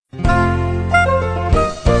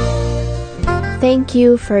Thank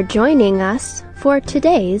you for joining us for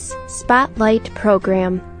today's Spotlight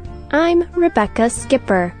program. I'm Rebecca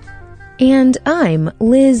Skipper. And I'm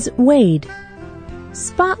Liz Wade.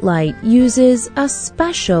 Spotlight uses a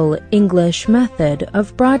special English method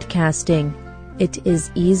of broadcasting. It is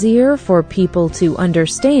easier for people to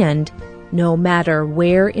understand, no matter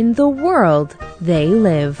where in the world they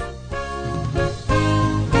live.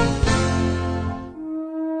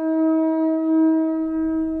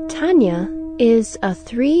 Tanya is a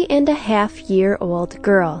 3.5-year-old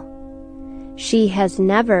girl. She has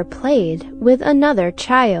never played with another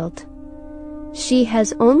child. She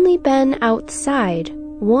has only been outside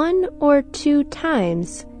 1 or 2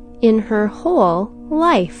 times in her whole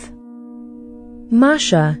life.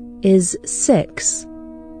 Masha is 6.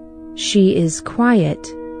 She is quiet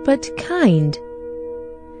but kind.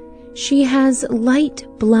 She has light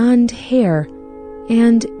blonde hair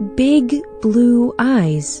and big blue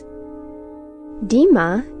eyes.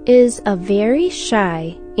 Dima is a very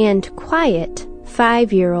shy and quiet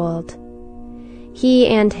 5-year-old. He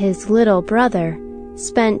and his little brother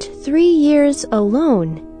spent 3 years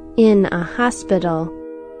alone in a hospital.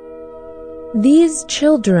 These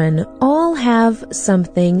children all have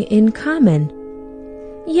something in common.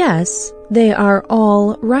 Yes, they are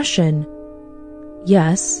all Russian.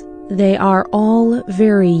 Yes, they are all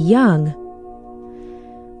very young.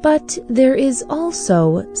 But there is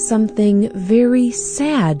also something very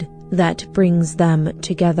sad that brings them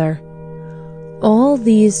together. All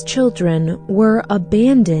these children were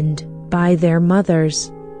abandoned by their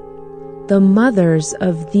mothers. The mothers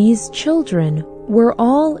of these children were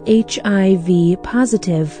all HIV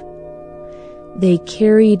positive. They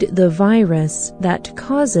carried the virus that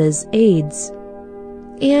causes AIDS,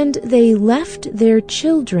 and they left their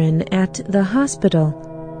children at the hospital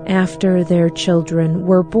after their children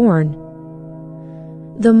were born.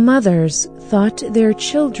 The mothers thought their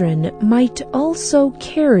children might also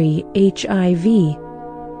carry HIV.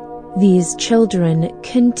 These children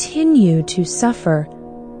continue to suffer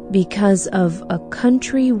because of a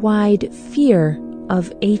countrywide fear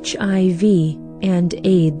of HIV and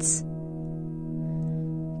AIDS.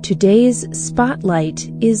 Today's spotlight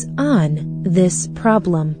is on this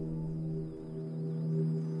problem.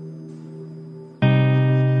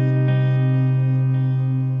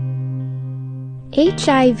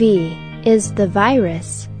 HIV is the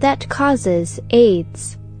virus that causes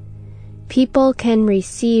AIDS. People can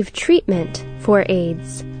receive treatment for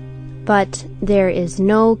AIDS, but there is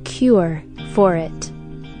no cure for it.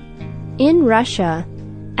 In Russia,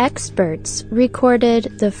 experts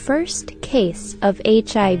recorded the first case of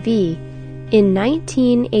HIV in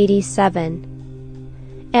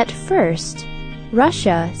 1987. At first,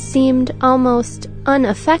 Russia seemed almost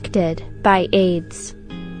unaffected by AIDS,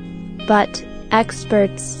 but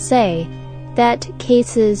experts say that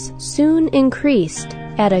cases soon increased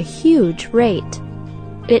at a huge rate.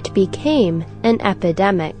 It became an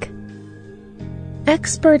epidemic.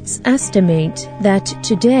 Experts estimate that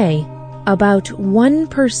today, about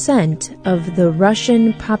 1% of the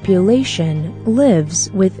Russian population lives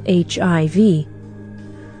with HIV.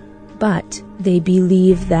 But they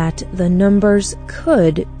believe that the numbers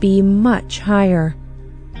could be much higher.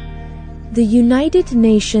 The United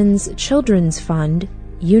Nations Children's Fund,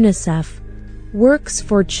 UNICEF, works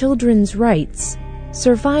for children's rights,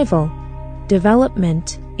 survival,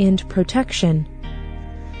 development, and protection.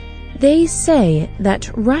 They say that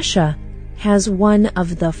Russia has one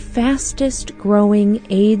of the fastest growing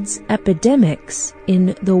AIDS epidemics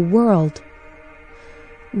in the world.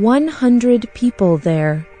 100 people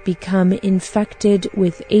there become infected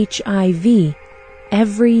with HIV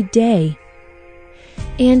every day.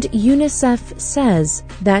 And UNICEF says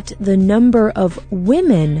that the number of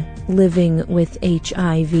women living with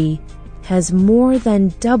HIV has more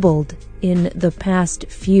than doubled in the past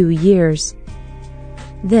few years.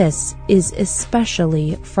 This is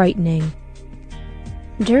especially frightening.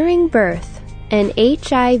 During birth, an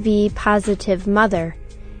HIV-positive mother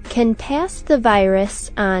can pass the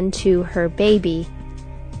virus on to her baby.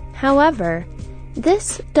 However,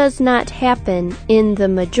 this does not happen in the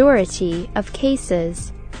majority of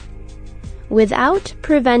cases. Without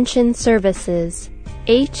prevention services,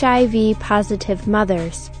 HIV-positive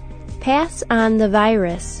mothers pass on the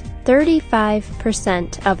virus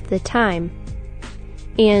 35% of the time.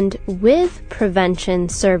 And with prevention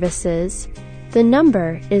services, the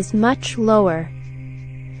number is much lower.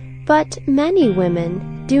 But many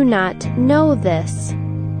women do not know this.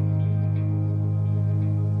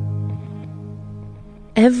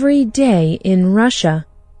 Every day in Russia,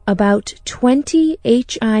 about 20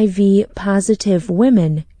 HIV-positive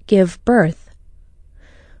women give birth.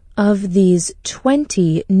 Of these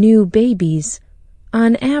 20 new babies,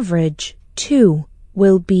 on average, 2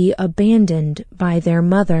 will be abandoned by their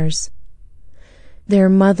mothers. Their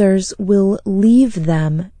mothers will leave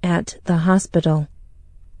them at the hospital.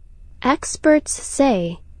 Experts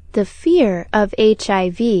say the fear of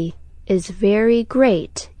HIV is very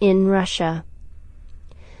great in Russia.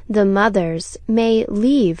 The mothers may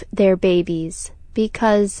leave their babies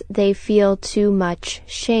because they feel too much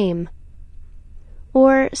shame.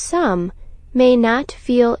 Or some may not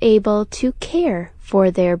feel able to care for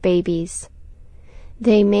their babies.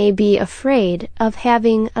 They may be afraid of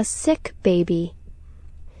having a sick baby.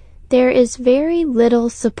 There is very little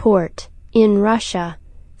support in Russia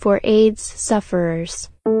for AIDS sufferers.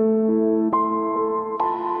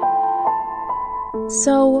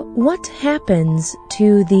 So, what happens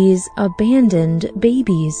to these abandoned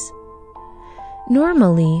babies?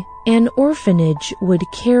 Normally, an orphanage would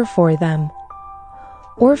care for them.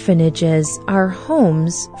 Orphanages are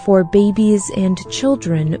homes for babies and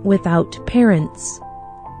children without parents.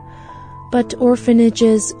 But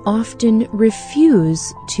orphanages often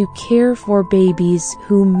refuse to care for babies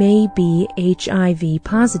who may be HIV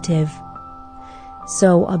positive.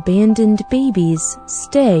 So abandoned babies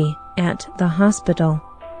stay at the hospital.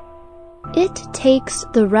 It takes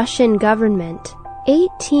the Russian government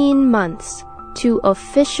 18 months to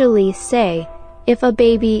officially say if a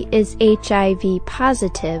baby is HIV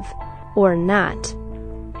positive or not.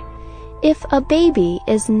 If a baby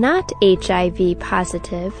is not HIV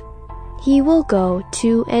positive, he will go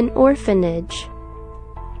to an orphanage.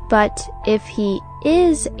 But if he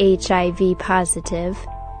is HIV positive,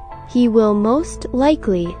 he will most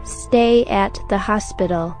likely stay at the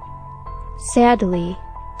hospital. Sadly,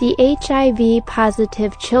 the HIV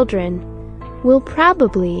positive children will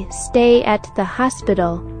probably stay at the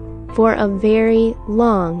hospital for a very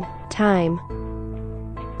long time.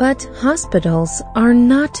 But hospitals are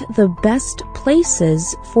not the best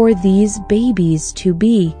places for these babies to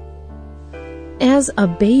be. As a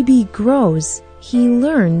baby grows, he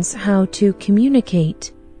learns how to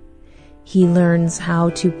communicate. He learns how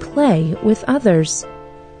to play with others.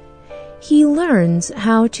 He learns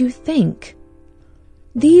how to think.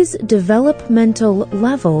 These developmental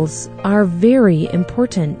levels are very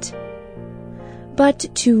important. But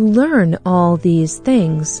to learn all these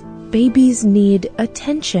things, babies need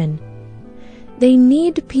attention. They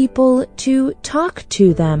need people to talk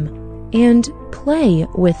to them and play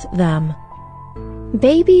with them.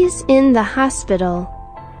 Babies in the hospital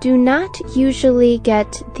do not usually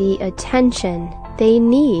get the attention they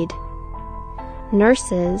need.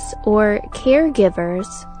 Nurses or caregivers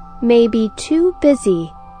may be too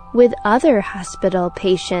busy with other hospital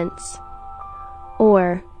patients,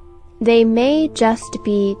 or they may just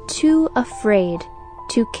be too afraid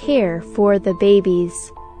to care for the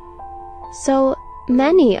babies. So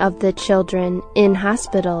many of the children in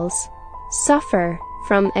hospitals suffer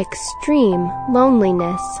from extreme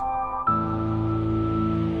loneliness.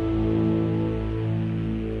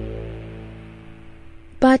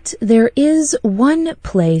 But there is one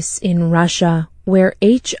place in Russia where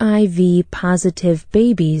HIV-positive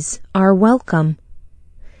babies are welcome.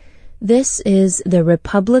 This is the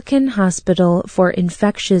Republican Hospital for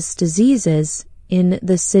Infectious Diseases in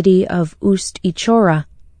the city of Ust-Ichora.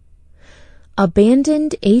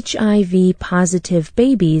 Abandoned HIV-positive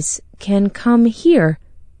babies can come here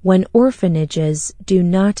when orphanages do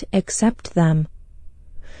not accept them.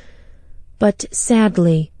 But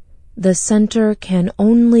sadly, the center can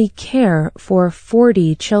only care for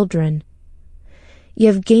 40 children.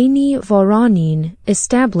 Yevgeny Voronin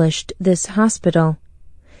established this hospital.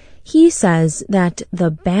 He says that the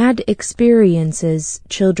bad experiences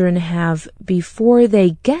children have before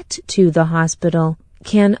they get to the hospital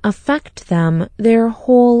can affect them their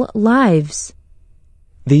whole lives.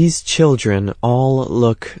 These children all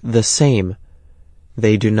look the same.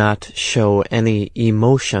 They do not show any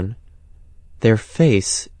emotion. Their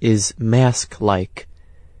face is mask-like.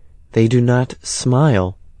 They do not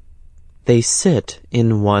smile. They sit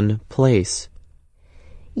in one place.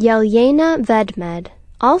 Yelena Vedmed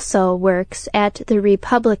also works at the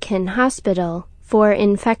Republican Hospital for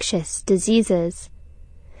Infectious Diseases.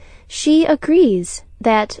 She agrees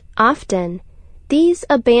that often these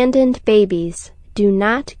abandoned babies do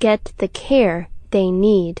not get the care they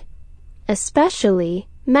need, especially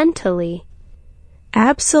mentally.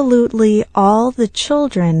 Absolutely all the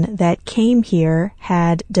children that came here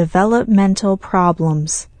had developmental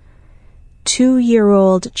problems.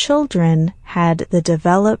 2-year-old children had the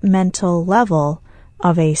developmental level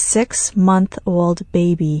of a 6-month-old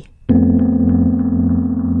baby.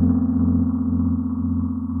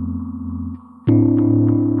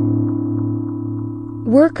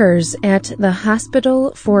 Workers at the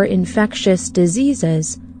Hospital for Infectious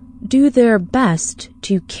Diseases do their best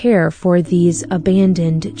to care for these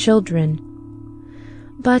abandoned children.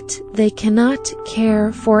 But they cannot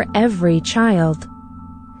care for every child.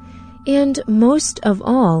 And most of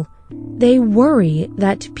all, they worry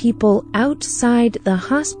that people outside the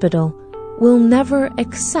hospital will never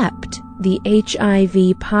accept the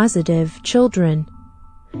HIV-positive children.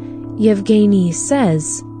 Yevgeny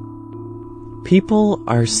says, People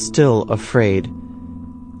are still afraid.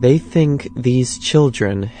 They think these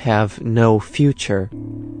children have no future.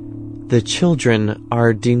 The children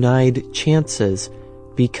are denied chances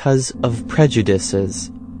because of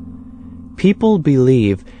prejudices. People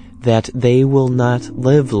believe that they will not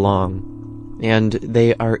live long, and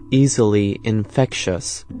they are easily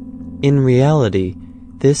infectious. In reality,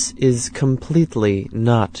 this is completely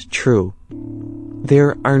not true.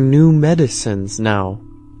 There are new medicines now.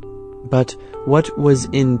 But what was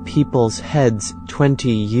in people's heads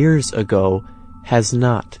 20 years ago has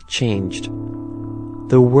not changed.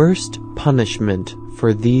 The worst punishment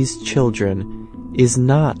for these children is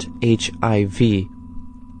not HIV.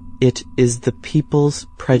 It is the people's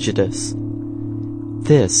prejudice.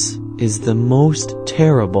 This is the most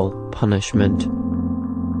terrible punishment.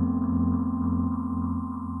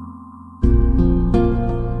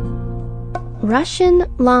 Russian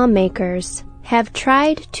lawmakers have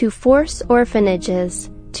tried to force orphanages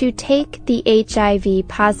to take the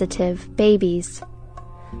HIV-positive babies,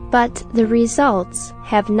 but the results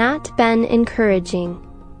have not been encouraging.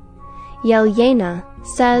 Yelena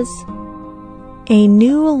says, A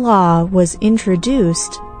new law was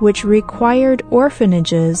introduced which required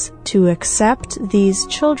orphanages to accept these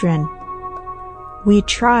children. We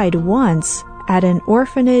tried once at an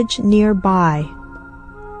orphanage nearby,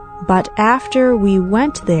 but after we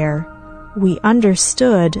went there, we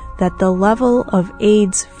understood that the level of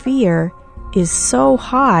AIDS fear is so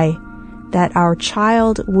high that our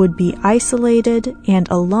child would be isolated and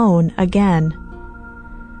alone again.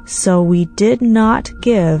 So we did not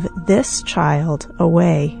give this child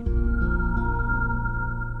away.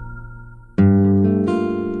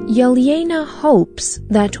 Yelena hopes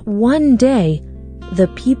that one day the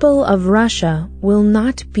people of Russia will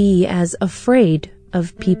not be as afraid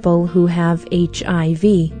of people who have HIV.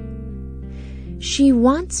 She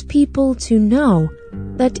wants people to know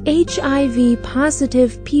that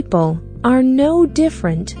HIV-positive people are no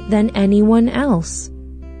different than anyone else.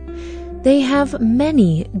 They have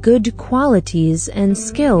many good qualities and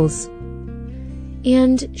skills,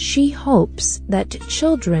 and she hopes that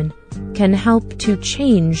children can help to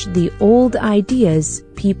change the old ideas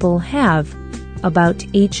people have about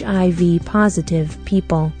HIV-positive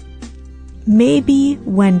people. Maybe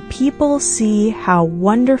when people see how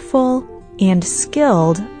wonderful and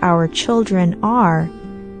skilled our children are,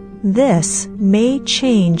 this may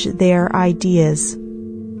change their ideas.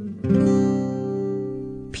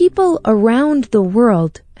 People around the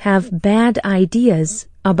world have bad ideas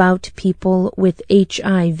about people with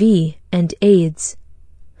HIV and AIDS.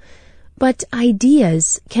 But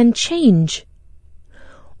ideas can change.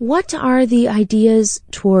 What are the ideas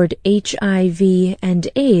toward HIV and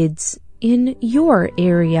AIDS in your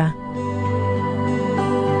area?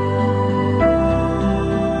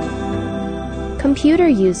 Computer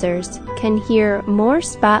users can hear more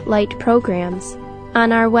Spotlight programs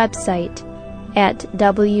on our website at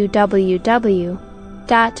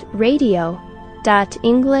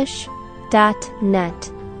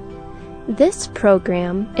www.radio.english.net. This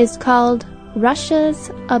program is called Russia's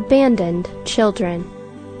Abandoned Children.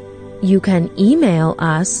 You can email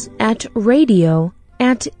us at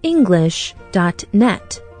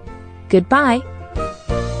radio@english.net. Goodbye.